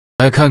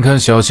来看看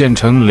小县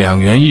城2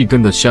元1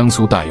根的香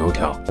酥大油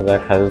条。现在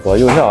开始做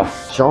油条，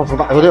香酥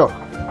大油条，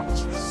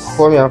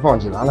和面放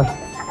进来了，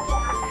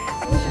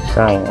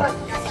蘸一个。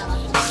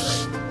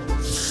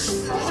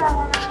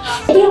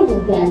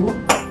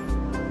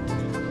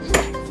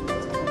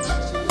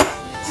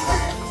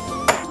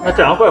那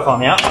这样怪方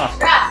便啊。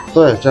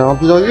对，这样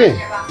比较硬。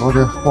我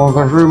这黄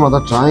开水嘛，它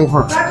粘一块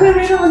儿。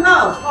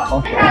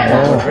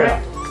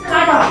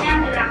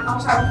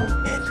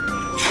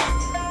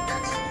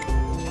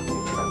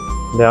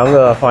2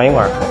个放一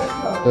块儿。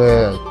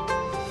对，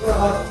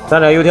咱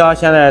这油条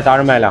现在咋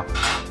着卖了？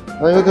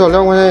那油条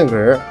2块钱一根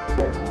儿。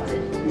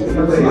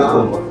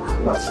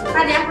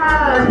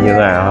1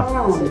个啊。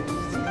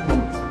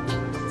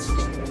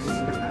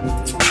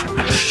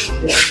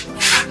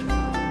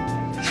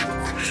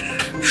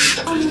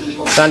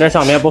咱这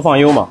上面不放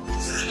油吗？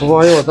不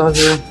放油，但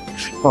是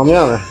放面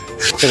了。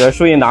这个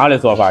属于哪个的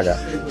做法？这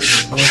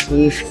属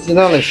于济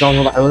南的香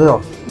酥大油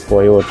条。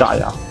过油炸一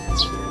下。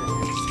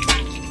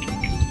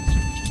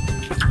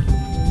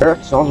这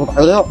香酥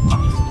大油条。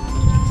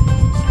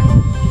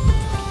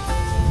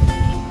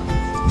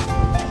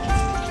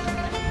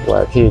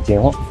外皮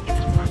金黄，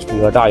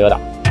越炸越大，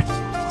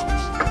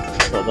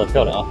色泽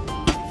漂亮啊！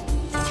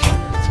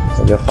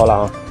这就好了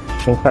啊，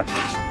挺快。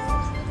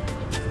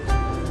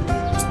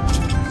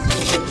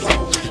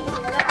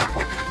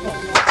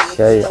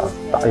切一下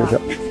大油条。